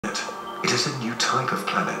It is a new type of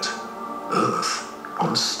planet, Earth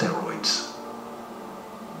on steroids.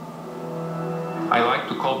 I like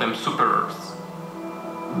to call them super-Earths.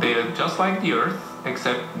 They're just like the Earth,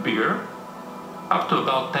 except bigger, up to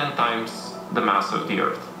about 10 times the mass of the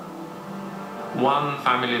Earth. One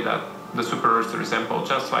family that the super-Earths resemble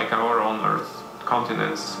just like our own Earth,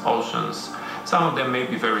 continents, oceans. Some of them may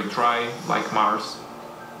be very dry, like Mars.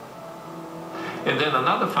 And then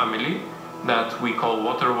another family that we call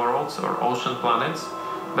water worlds or ocean planets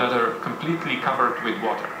that are completely covered with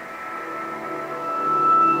water.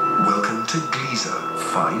 Welcome to Gliese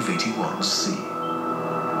 581c.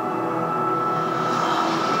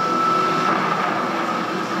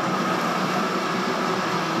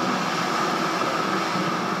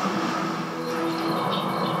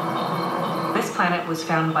 This planet was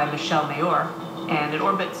found by Michel Mayor, and it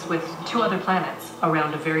orbits with 2 other planets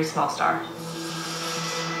around a very small star.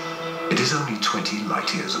 It is only 20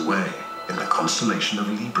 light years away in the constellation of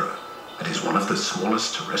Libra. It is one of the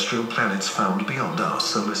smallest terrestrial planets found beyond our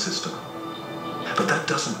solar system. But that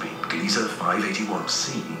doesn't mean Gliese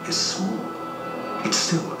 581c is small. It's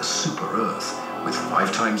still a super-Earth with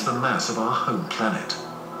 5 times the mass of our home planet.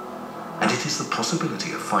 And it is the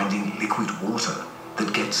possibility of finding liquid water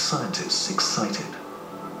that gets scientists excited.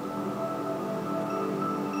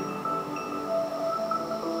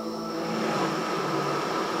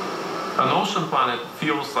 An ocean planet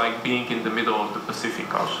feels like being in the middle of the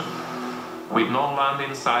Pacific Ocean, with no land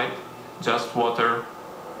inside, just water,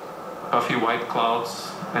 puffy white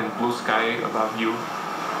clouds, and blue sky above you.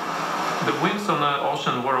 The winds on an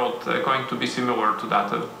ocean world are going to be similar to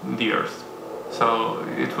that of the Earth, so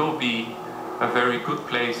it will be a very good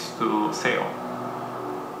place to sail.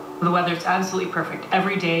 The weather's absolutely perfect.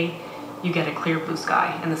 Every day you get a clear blue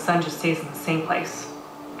sky, and the sun just stays in the same place.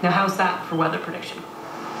 Now, how's that for weather prediction?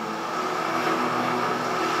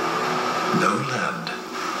 No land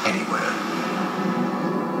anywhere,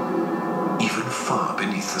 even far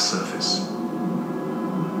beneath the surface.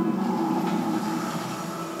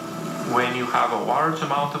 When you have a large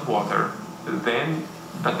amount of water, then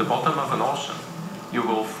at the bottom of an ocean, you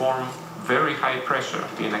will form very high pressure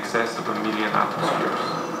in excess of 1 million atmospheres.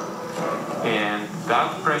 And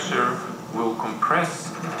that pressure will compress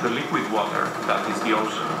the liquid water, that is the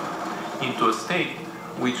ocean, into a state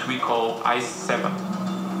which we call ice 7.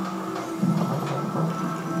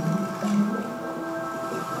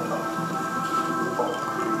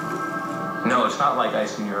 No, it's not like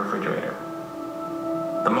ice in your refrigerator.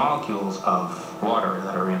 The molecules of water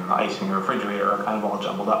that are in the ice in your refrigerator are kind of all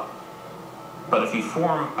jumbled up. But if you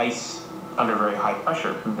form ice under very high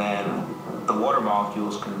pressure, then the water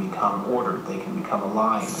molecules can become ordered, they can become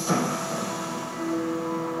aligned.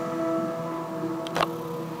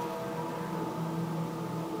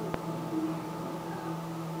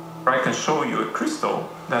 I can show you a crystal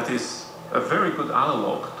that is a very good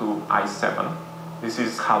analog to ice 7. This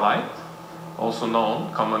is halite, also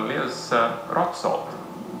known commonly as rock salt.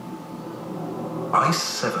 Ice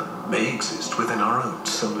 7 may exist within our own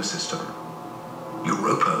solar system.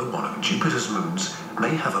 Europa, one of Jupiter's moons,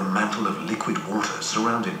 may have a mantle of liquid water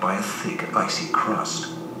surrounded by a thick, icy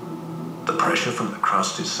crust. The pressure from the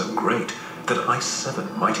crust is so great that Ice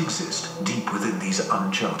 7 might exist deep within these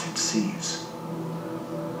uncharted seas.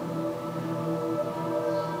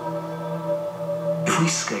 If we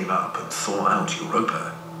scale up and thaw out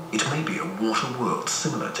Europa, it may be a water world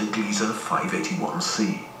similar to Gliese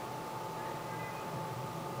 581c.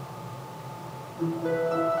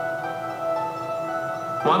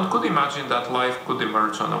 One could imagine that life could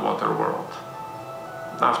emerge on a water world.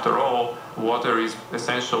 After all, water is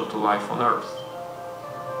essential to life on Earth.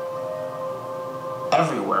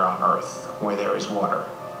 Everywhere on Earth where there is water,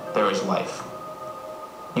 there is life.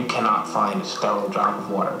 You cannot find a sterile drop of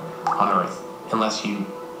water on Earth unless you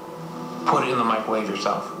put it in the microwave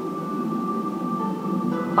yourself.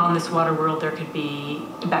 On this water world, there could be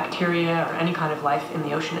bacteria or any kind of life in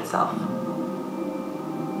the ocean itself.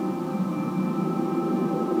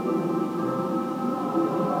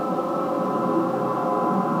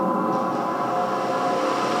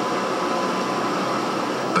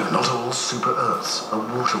 But not all super-Earths are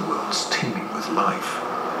water worlds teeming with life.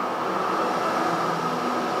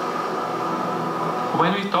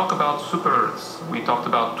 When we talk about super-Earths, we talked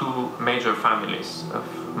about 2 major families of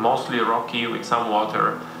mostly rocky with some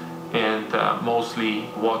water and mostly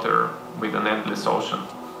water with an endless ocean.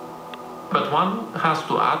 But one has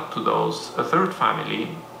to add to those a 3rd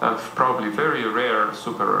family of probably very rare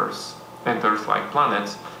super-Earths and Earth-like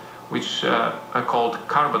planets, which are called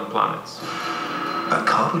carbon planets. A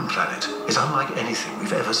carbon planet is unlike anything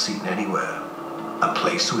we've ever seen anywhere. A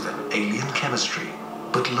place with an alien chemistry,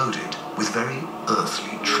 but loaded with very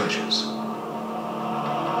earthly treasures.